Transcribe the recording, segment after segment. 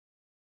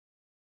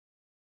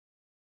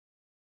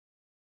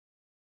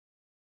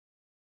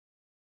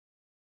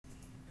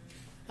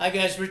Hi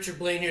guys, Richard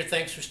Blaine here.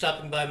 Thanks for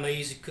stopping by my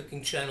Easy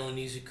Cooking channel and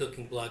Easy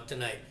Cooking blog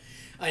tonight.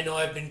 I know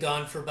I've been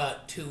gone for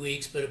about 2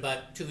 weeks, but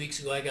about 2 weeks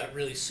ago I got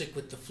really sick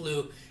with the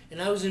flu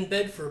and I was in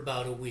bed for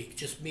about a week,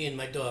 just me and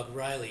my dog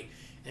Riley,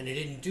 and I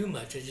didn't do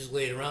much. I just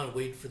laid around and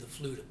waited for the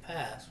flu to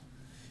pass.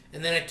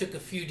 And then I took a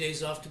few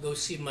days off to go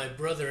see my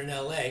brother in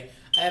LA. I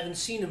haven't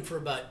seen him for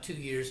about 2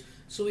 years,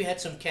 so we had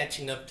some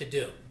catching up to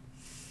do.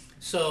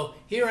 So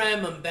here I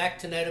am, I'm back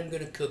tonight, I'm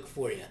going to cook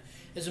for you.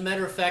 As a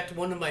matter of fact,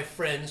 one of my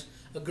friends,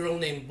 a girl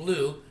named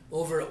Blue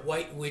over at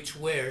White Witch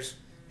Wares,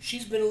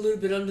 she's been a little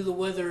bit under the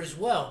weather as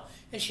well,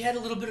 and she had a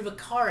little bit of a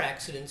car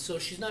accident, so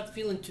she's not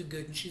feeling too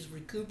good and she's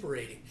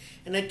recuperating.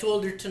 And I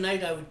told her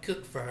tonight I would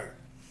cook for her.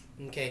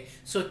 Okay,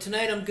 so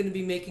tonight I'm going to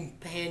be making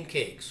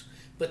pancakes,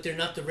 but they're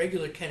not the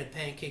regular kind of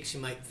pancakes you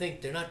might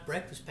think. They're not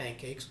breakfast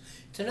pancakes.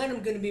 Tonight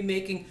I'm going to be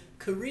making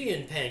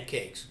Korean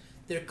pancakes.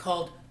 They're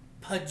called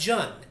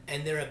Pajeon,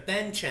 and they're a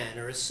banchan,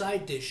 or a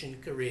side dish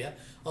in Korea,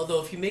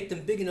 although if you make them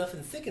big enough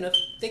and thick enough,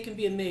 they can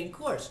be a main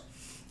course.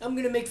 I'm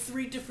going to make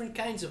 3 different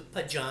kinds of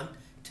Pajeon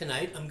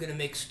tonight. I'm going to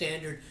make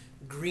standard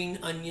green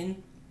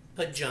onion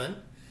Pajeon.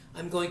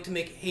 I'm going to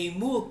make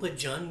Haemul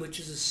Pajeon, which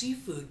is a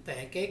seafood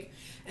pancake,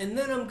 and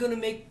then I'm going to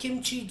make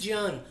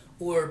Kimchijeon,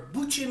 or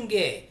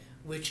Buchimgae,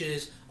 which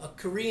is a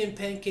Korean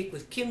pancake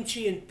with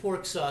kimchi and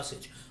pork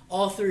sausage.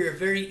 All 3 are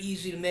very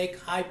easy to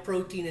make, high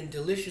protein and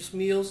delicious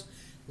meals.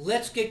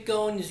 Let's get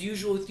going as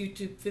usual with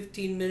YouTube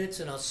 15 minutes,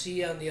 and I'll see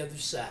you on the other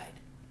side.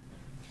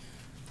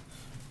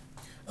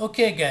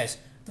 Okay guys,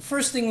 the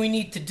first thing we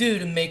need to do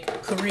to make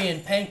Korean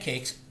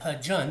pancakes,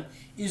 Pajeon,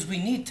 is we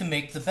need to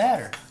make the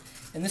batter.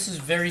 And this is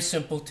very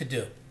simple to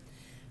do.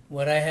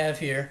 What I have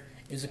here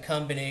is a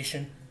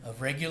combination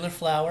of regular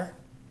flour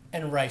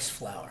and rice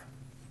flour.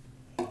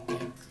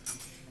 Okay.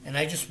 And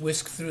I just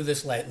whisk through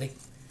this lightly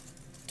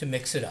to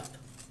mix it up.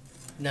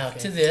 Now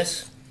to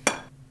this,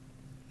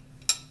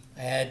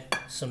 I add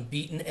some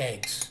beaten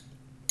eggs.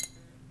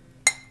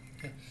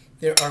 Okay.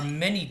 There are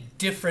many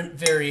different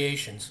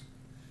variations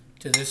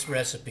to this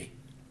recipe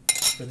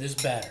for this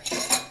batter,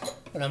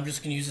 but I'm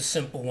just going to use a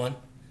simple one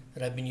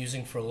that I've been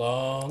using for a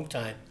long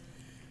time.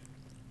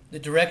 The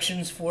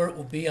directions for it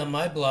will be on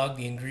my blog,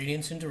 the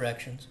ingredients and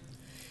directions.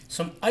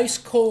 Some ice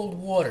cold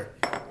water.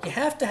 You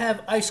have to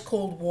have ice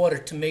cold water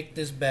to make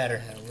this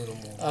batter. Add a little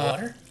more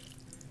water.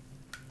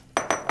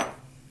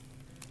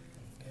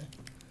 Okay.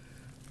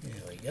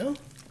 There we go.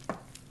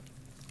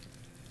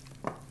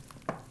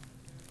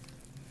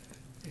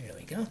 There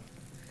we go.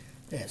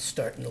 That's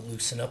starting to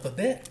loosen up a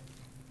bit.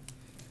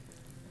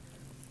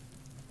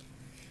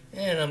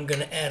 And I'm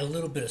going to add a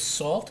little bit of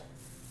salt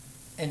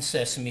and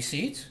sesame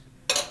seeds.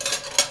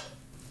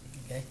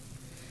 Okay,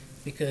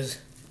 because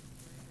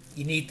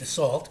you need the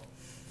salt,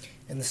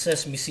 and the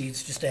sesame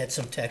seeds just add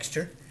some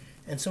texture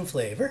and some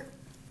flavor.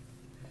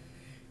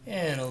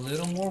 And a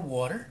little more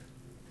water.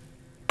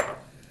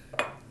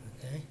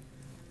 Okay,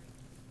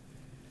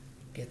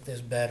 get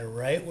this batter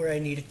right where I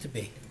need it to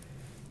be.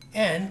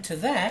 And to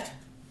that,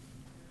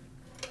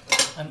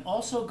 I'm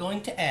also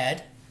going to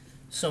add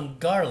some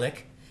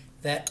garlic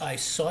that I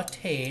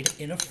sauteed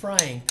in a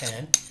frying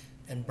pan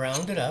and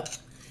browned it up.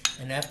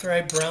 And after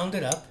I browned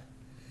it up,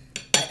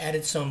 I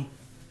added some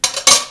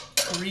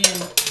Korean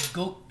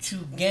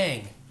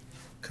Buchimgae,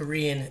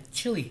 Korean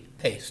chili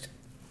paste.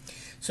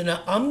 So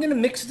now I'm going to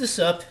mix this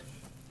up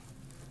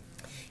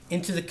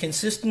into the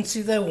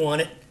consistency that I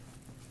want it,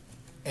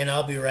 and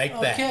I'll be right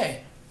back.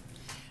 Okay,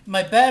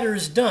 my batter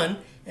is done,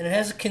 and it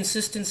has a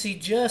consistency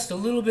just a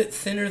little bit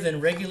thinner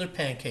than regular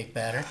pancake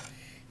batter.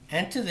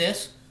 And to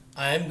this,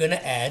 I'm going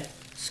to add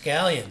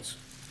scallions.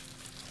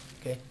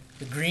 Okay,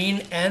 the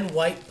green and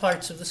white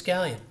parts of the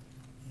scallion.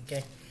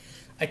 Okay,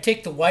 I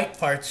take the white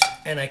parts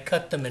and I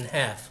cut them in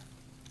half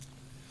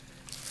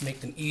to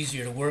make them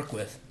easier to work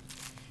with.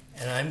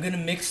 And I'm going to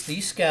mix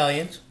these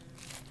scallions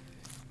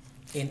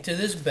into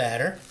this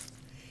batter,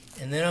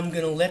 and then I'm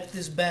going to let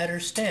this batter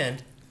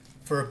stand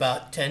for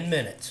about 10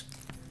 minutes.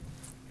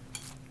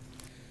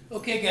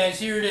 Okay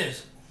guys, here it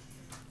is.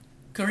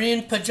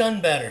 Korean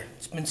Pajeon batter.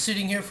 It's been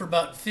sitting here for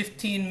about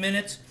 15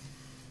 minutes,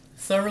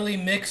 thoroughly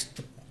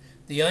mixed.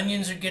 The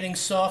onions are getting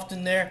soft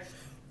in there,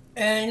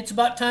 and it's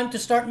about time to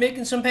start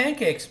making some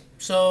pancakes.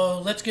 So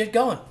let's get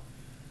going.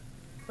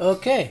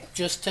 Okay,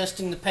 just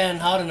testing the pan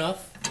hot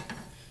enough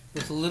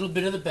with a little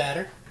bit of the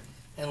batter,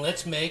 and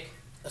let's make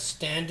a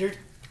standard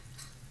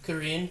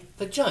Korean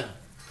Pajeon,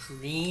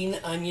 green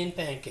onion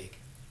pancake.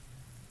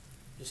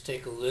 Just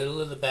take a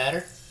little of the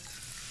batter,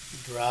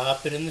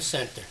 drop it in the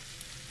center.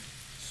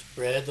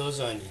 Spread those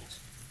onions.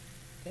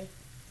 Okay,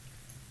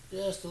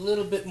 just a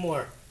little bit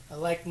more. I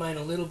like mine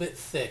a little bit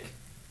thick.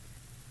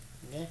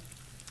 Okay,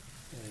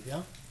 there we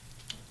go.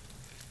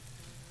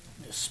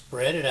 Just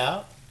spread it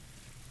out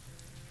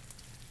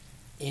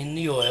in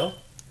the oil,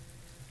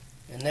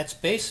 and that's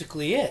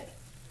basically it.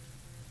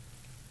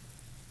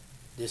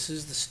 This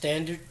is the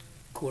standard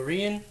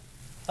Korean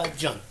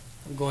Pajeon.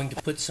 I'm going to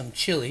put some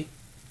chili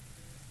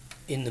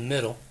in the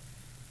middle.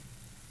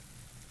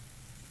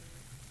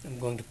 I'm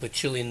going to put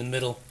chili in the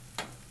middle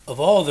of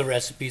all the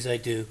recipes I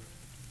do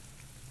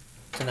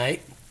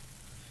tonight.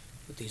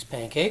 with these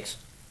pancakes.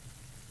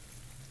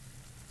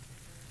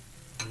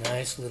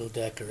 Nice little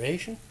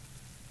decoration.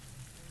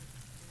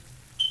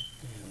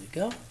 There we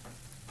go.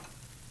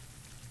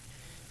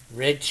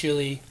 Red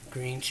chili,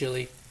 green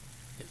chili,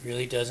 it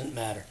really doesn't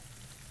matter.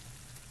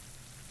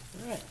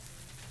 Alright.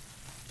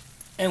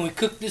 And we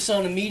cook this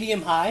on a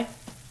medium-high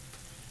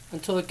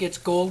until it gets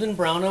golden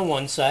brown on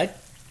one side.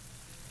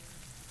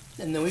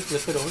 And then we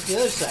flip it over to the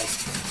other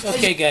side.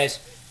 Okay guys,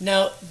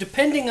 now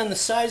depending on the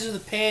size of the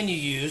pan you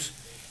use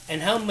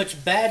and how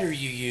much batter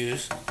you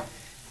use,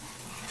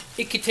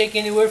 it could take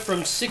anywhere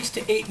from 6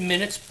 to 8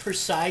 minutes per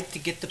side to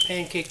get the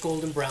pancake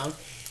golden brown.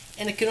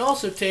 And it can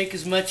also take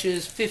as much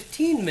as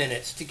 15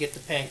 minutes to get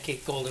the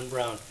pancake golden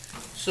brown.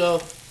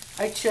 So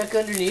I check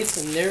underneath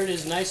and there it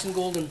is, nice and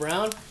golden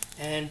brown,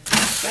 and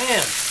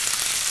bam!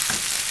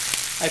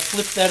 I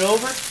flip that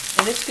over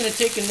and it's going to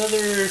take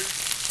another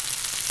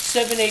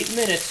 7-8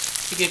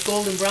 minutes to get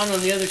golden brown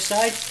on the other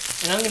side,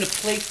 and I'm going to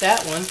plate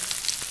that one,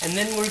 and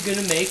then we're going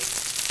to make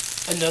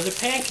another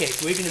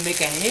pancake. We're going to make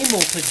a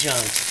Haemul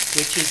Pajeon,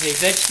 which is a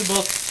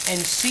vegetable and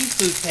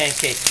seafood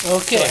pancake.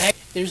 Okay, so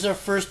there's our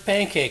first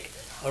pancake.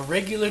 A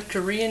regular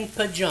Korean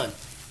Pajeon,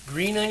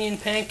 green onion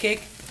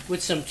pancake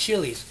with some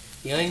chilies.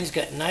 The onions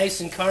got nice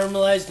and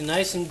caramelized and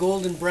nice and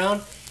golden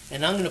brown,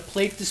 and I'm going to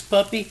plate this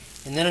puppy,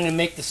 and then I'm going to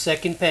make the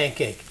second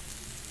pancake.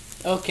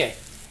 Okay,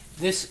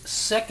 this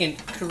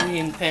second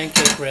Korean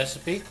pancake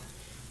recipe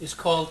is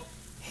called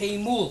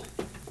Haemul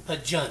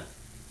Pajeon,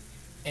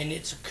 and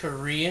it's a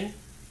Korean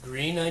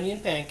green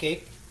onion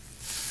pancake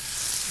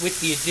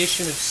with the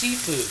addition of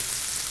seafood.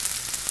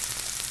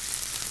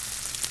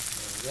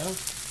 There we go.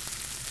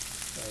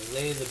 I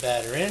lay the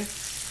batter in,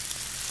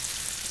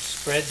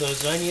 spread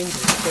those onions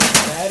and spread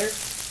the batter.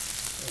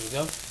 There you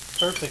go,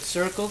 perfect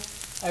circle.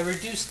 I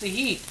reduce the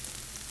heat,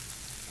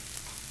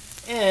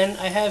 and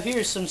I have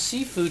here some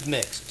seafood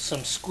mix,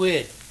 some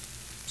squid,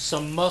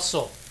 some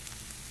mussel,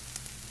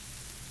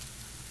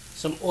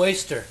 some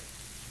oyster,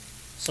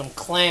 some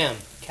clam,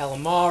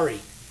 calamari.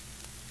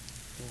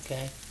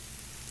 Okay,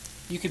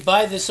 you could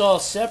buy this all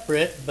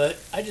separate, but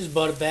I just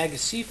bought a bag of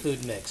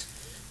seafood mix.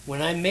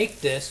 When I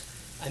make this,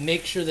 I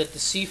make sure that the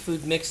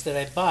seafood mix that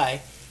I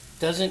buy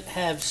doesn't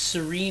have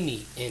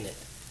surimi in it.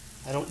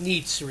 I don't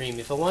need surimi.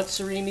 If I want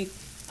surimi,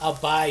 I'll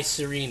buy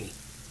surimi.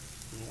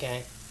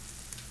 Okay?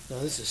 Now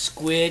this is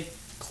squid,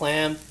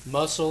 clam,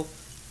 mussel,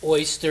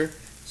 oyster,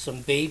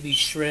 some baby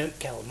shrimp,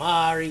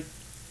 calamari.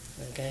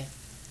 Okay?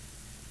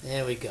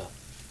 There we go.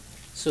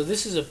 So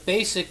this is a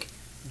basic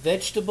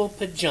vegetable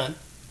Pajeon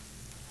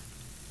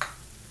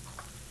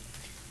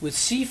with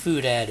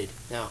seafood added.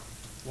 Now,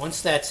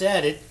 once that's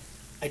added,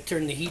 I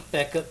turn the heat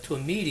back up to a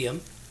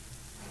medium,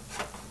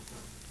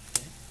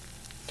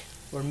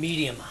 or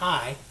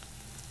medium-high.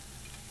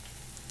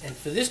 And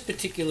for this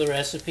particular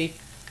recipe,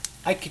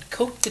 I could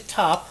coat the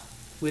top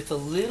with a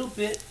little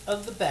bit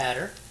of the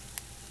batter.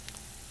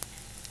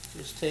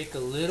 Just take a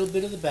little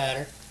bit of the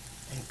batter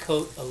and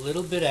coat a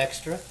little bit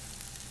extra.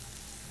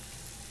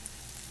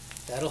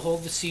 That'll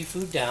hold the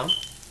seafood down.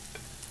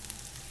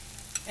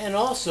 And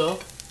also,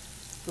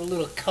 for a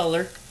little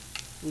color,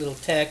 a little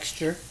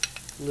texture,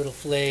 a little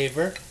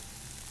flavor,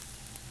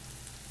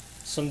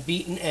 some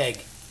beaten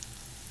egg.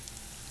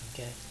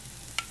 Okay.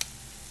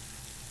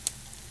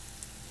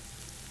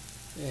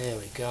 There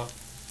we go.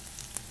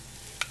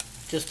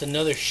 Just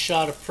another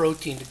shot of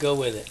protein to go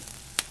with it.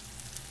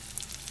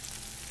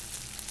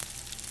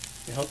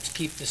 It helps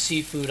keep the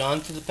seafood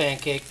onto the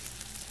pancake.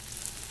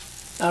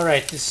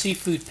 Alright, the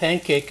seafood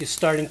pancake is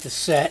starting to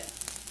set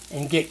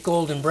and get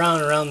golden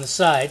brown around the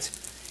sides.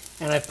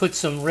 And I put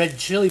some red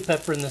chili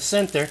pepper in the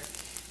center.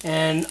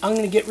 And I'm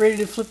going to get ready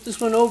to flip this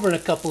one over in a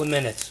couple of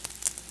minutes.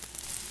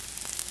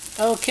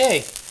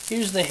 Okay,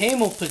 here's the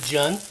Haemul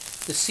Pajeon,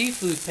 the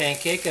seafood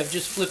pancake. I've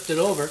just flipped it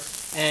over,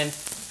 and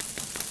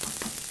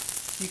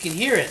you can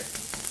hear it,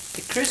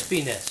 the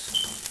crispiness.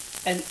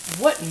 And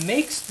what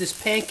makes this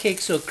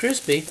pancake so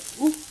crispy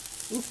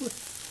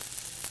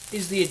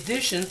is the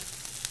addition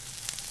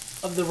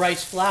of the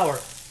rice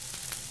flour.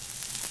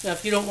 Now,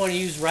 if you don't want to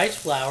use rice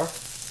flour,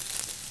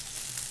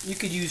 you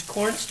could use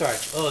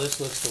cornstarch. Oh,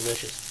 this looks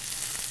delicious.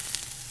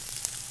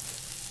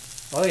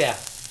 Oh yeah.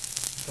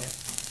 Okay.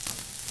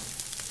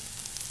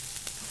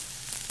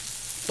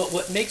 But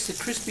what makes the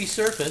crispy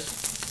surface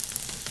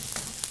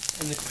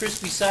and the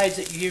crispy sides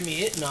that you hear me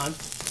hitting on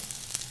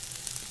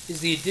is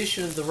the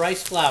addition of the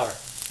rice flour.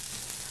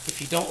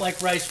 If you don't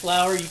like rice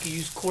flour, you can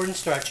use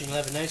cornstarch and you'll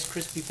have a nice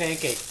crispy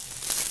pancake.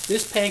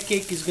 This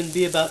pancake is going to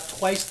be about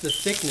twice the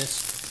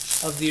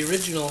thickness of the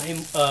original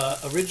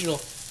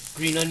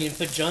green onion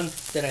Pajeon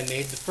that I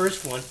made, the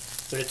first one,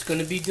 but it's going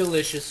to be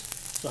delicious,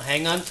 so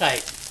hang on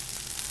tight.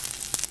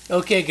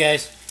 Okay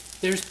guys,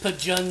 there's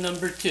Pajeon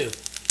number 2.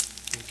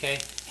 Okay,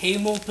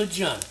 Haemul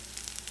Pajeon.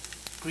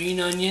 Green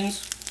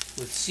onions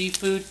with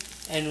seafood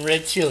and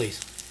red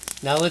chilies.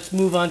 Now let's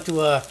move on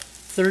to a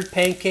third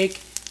pancake,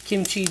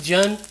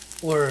 Kimchijeon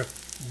or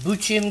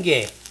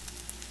Buchimgae.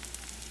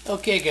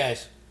 Okay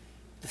guys,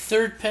 the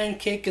third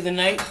pancake of the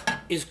night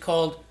is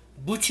called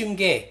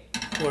Buchimgae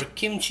or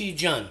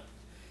Kimchijeon.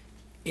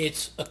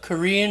 It's a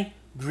Korean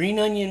green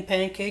onion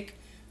pancake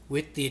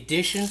with the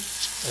addition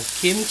of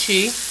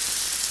kimchi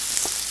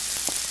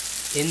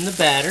in the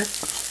batter.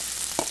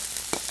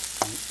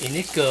 In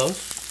it goes.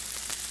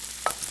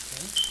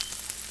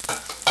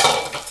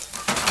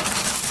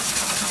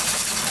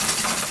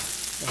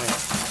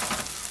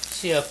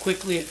 See how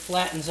quickly it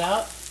flattens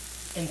out?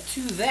 And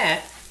to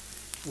that,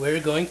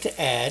 we're going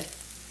to add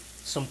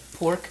some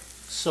pork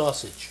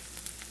sausage.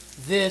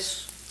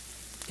 This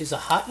is a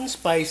hot and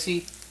spicy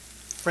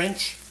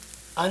French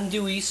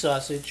andouille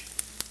sausage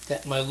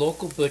that my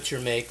local butcher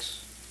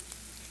makes.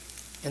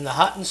 And the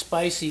hot and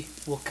spicy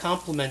will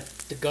complement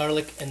the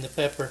garlic and the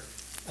pepper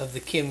of the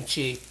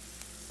kimchi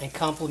and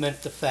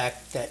complement the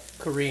fact that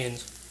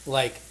Koreans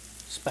like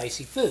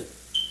spicy food.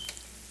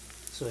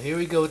 So here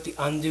we go with the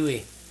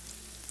andouille.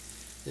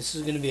 This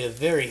is going to be a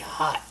very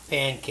hot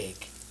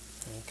pancake.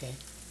 Okay,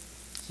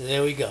 so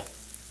there we go.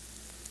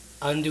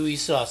 Andouille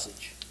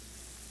sausage.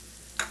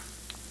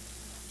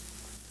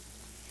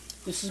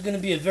 This is going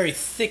to be a very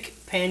thick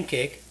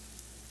pancake.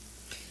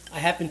 I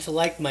happen to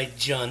like my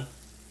jeon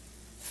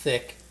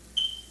thick.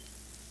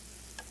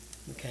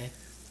 Okay.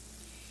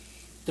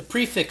 The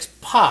prefix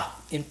pa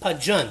in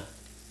Pajeon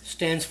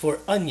stands for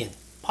onion.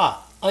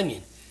 Pa,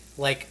 onion,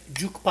 like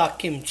jukpa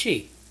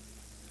kimchi.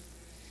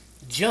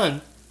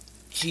 Jeon,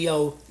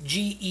 G-E-O-J-E-O-N,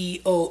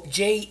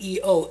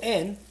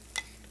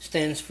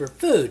 stands for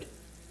food,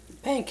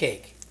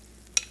 pancake.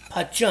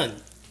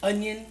 Pajeon,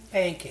 onion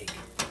pancake.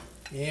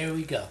 There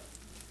we go.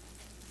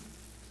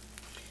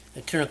 I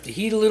turn up the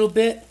heat a little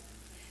bit.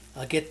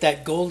 I'll get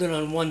that golden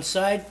on one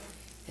side,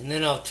 and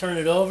then I'll turn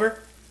it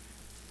over,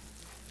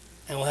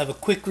 and we'll have a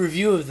quick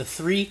review of the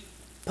 3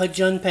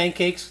 Pajeon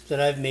pancakes that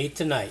I've made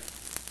tonight.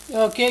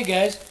 Okay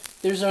guys,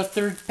 there's our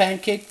third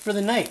pancake for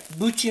the night.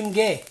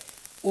 Buchimgae,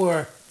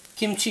 or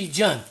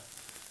Kimchijeon.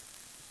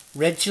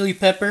 Red chili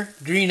pepper,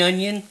 green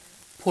onion,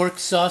 pork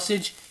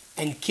sausage,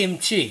 and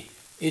kimchi.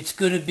 It's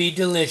going to be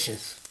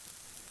delicious.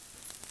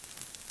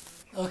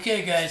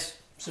 Okay guys,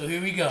 so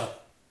here we go.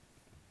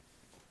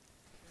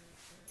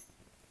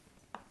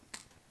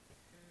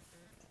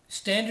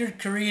 Standard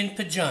Korean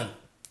Pajeon,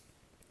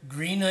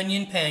 green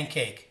onion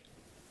pancake.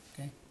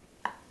 Okay.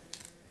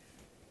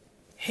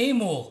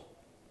 Haemul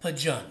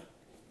Pajeon.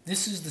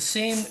 This is the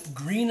same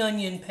green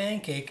onion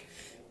pancake,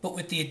 but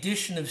with the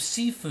addition of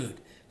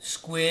seafood,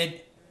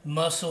 squid,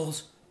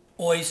 mussels,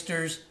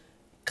 oysters,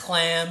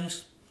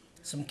 clams,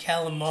 some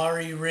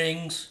calamari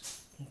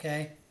rings,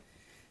 okay,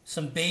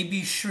 some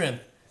baby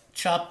shrimp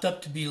chopped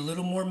up to be a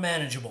little more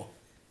manageable.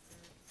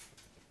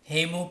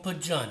 Haemul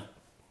Pajeon,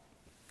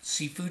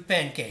 seafood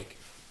pancake.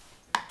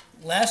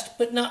 Last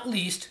but not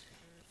least,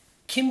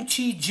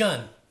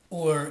 Kimchijeon,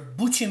 or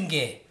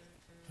Buchimgae,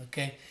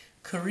 okay,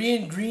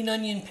 Korean green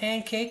onion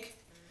pancake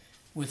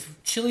with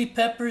chili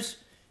peppers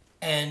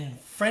and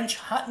French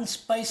hot and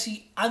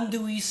spicy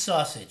andouille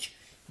sausage.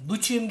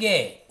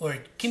 Buchimgae,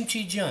 or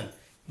Kimchijeon,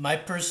 my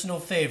personal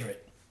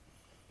favorite.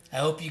 I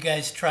hope you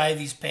guys try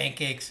these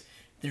pancakes.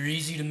 They're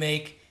easy to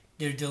make,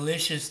 they're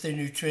delicious, they're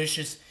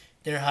nutritious,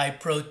 they're high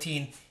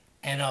protein,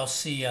 and I'll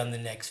see you on the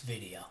next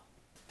video.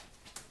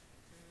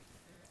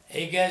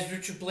 Hey guys,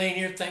 Richard Blaine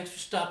here. Thanks for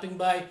stopping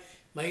by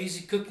my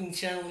Easy Cooking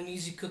channel and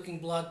Easy Cooking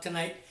blog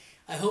tonight.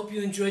 I hope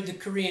you enjoyed the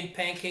Korean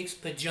pancakes,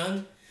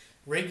 Pajeon,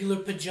 regular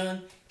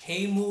Pajeon,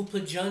 Haemul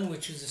Pajeon,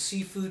 which is a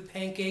seafood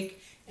pancake,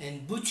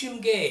 and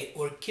Buchimgae,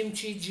 or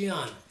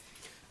Kimchijeon.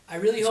 I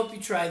really hope you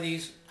try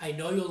these. I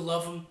know you'll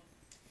love them.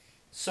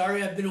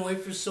 Sorry I've been away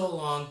for so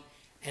long,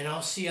 and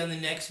I'll see you on the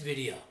next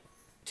video.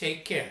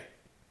 Take care.